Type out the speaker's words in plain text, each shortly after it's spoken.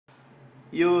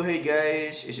Yo, hey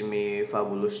guys, it's me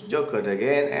Fabulous Joker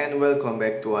again and welcome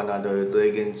back to another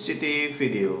Dragon City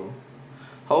video.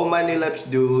 How many laps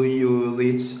do you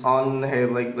reach on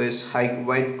Heracles High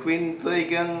White Queen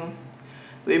Dragon?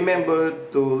 Remember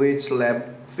to reach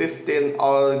lap 15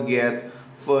 or get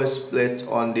first place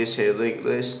on this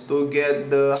Heracles to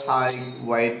get the High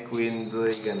White Queen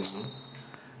Dragon.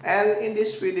 And in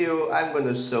this video, I'm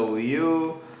gonna show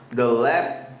you the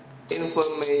lap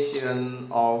information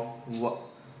of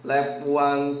lap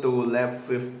 1 to lap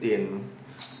 15.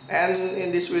 And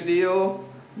in this video,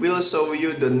 we'll show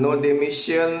you the node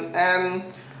emission and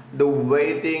the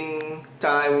waiting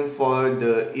time for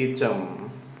the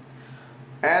item.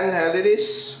 And here it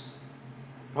is.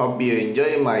 Hope you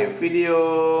enjoy my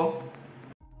video.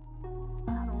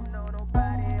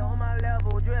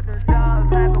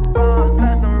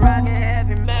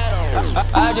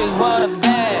 I just want a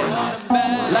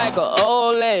bag, like an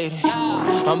old lady.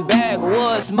 I'm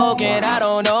backwoods smoking, I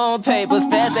don't own papers,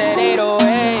 pass that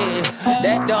 808.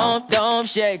 That don't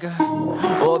shake her.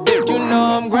 Oh, bitch, you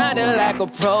know I'm grinding like a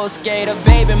pro skater.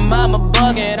 Baby mama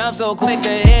bugging, I'm so quick to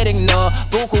hit ignore.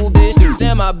 Buku bitches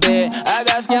in my bed, I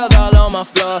got scales all on my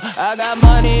floor. I got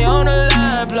money on the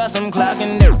line, plus I'm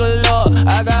clocking it galore.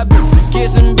 I got bitches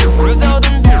kissing bitches, all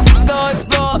them bitches go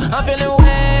explore. I'm feeling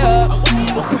way up.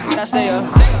 Well, I stay up.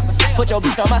 Put your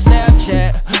bitch on my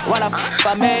Snapchat while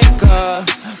I make her.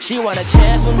 She want a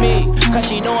chance with me, cause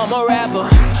she know I'm a rapper.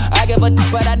 I give a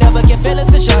but I never get feelings,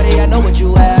 cause shorty, I know what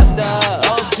you after.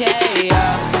 Okay,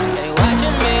 they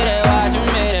watching me, they watching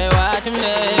me, they watching me.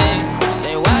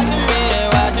 They watching me, they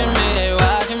watching me, they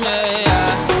watching me.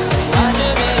 They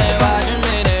watching me, they watching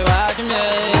me, they watching me.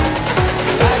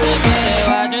 They watching me, they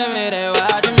watching me, they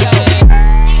watching me.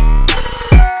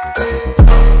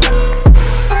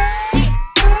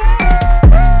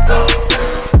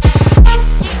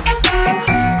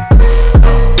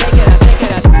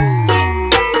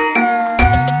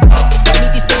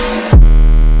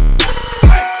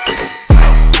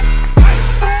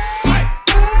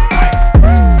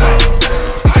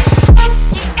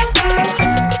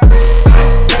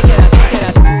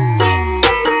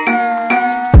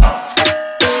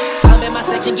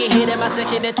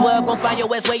 At 12, gon' find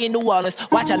your ass way in New Orleans.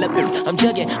 Watch I look, I'm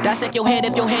jugging. Dissect your hand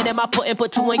if your hand in my putting.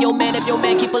 Put two in your man if your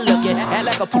man keep a looking. Act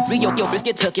like a poopy, your bitch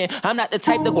get tookin'. I'm not the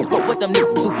type to go fuck with them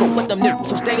niggas who fuck with them niggas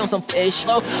who stay on some fish.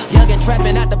 Oh, young and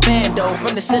trapping out the bando.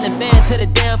 From the ceiling fan to the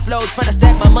damn floor. Tryna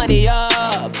stack my money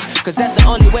up, cause that's the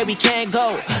only way we can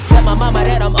go. Tell my mama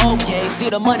that I'm okay. See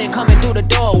the money coming through the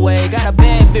doorway. Got a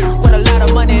bad bitch with a lot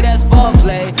of money, that's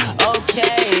foreplay.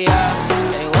 Okay,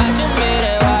 they watching me,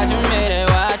 they watching me, they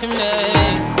watching me.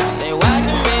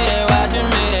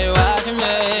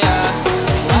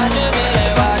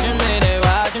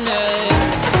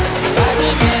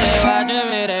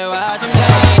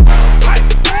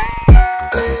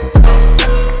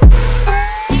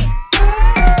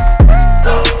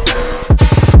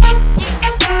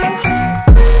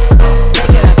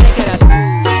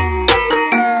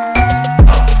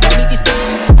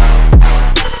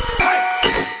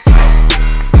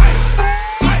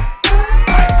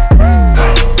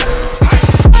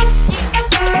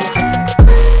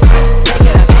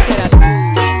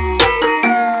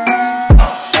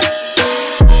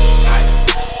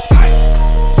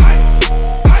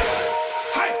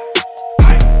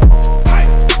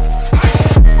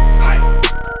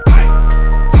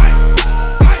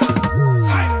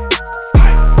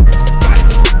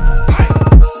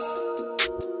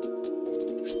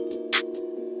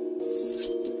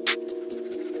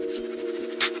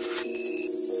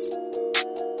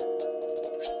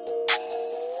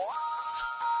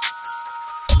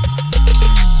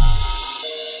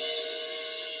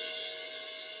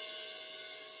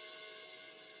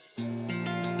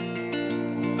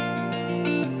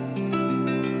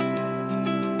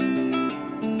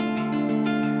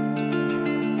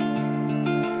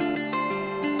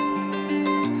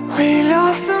 We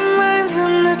lost our minds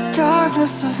in the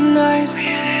darkness of night. We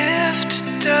live to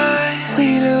die.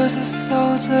 We lose our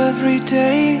souls every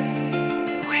day.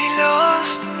 We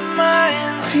lost our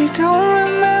minds. We don't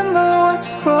remember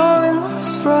what's wrong and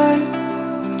what's right.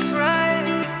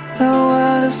 The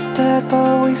world is dead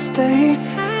but we stay.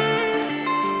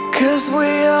 Cause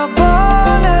we are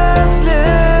born as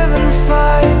living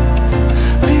fights.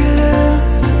 We live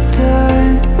to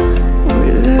die.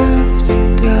 We live to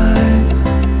die.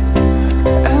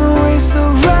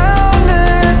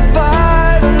 Surrounded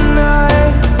by the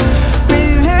night, we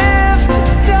live to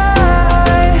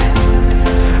die.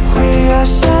 We are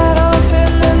shadows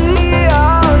in the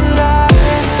neon light.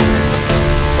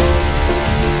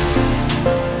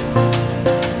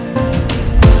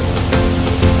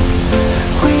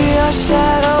 are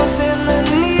shadows in the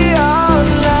neon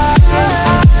light.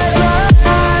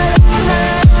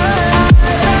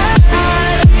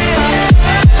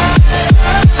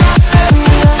 We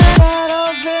are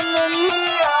shadows in the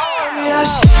neon. We are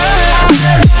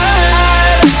shadows.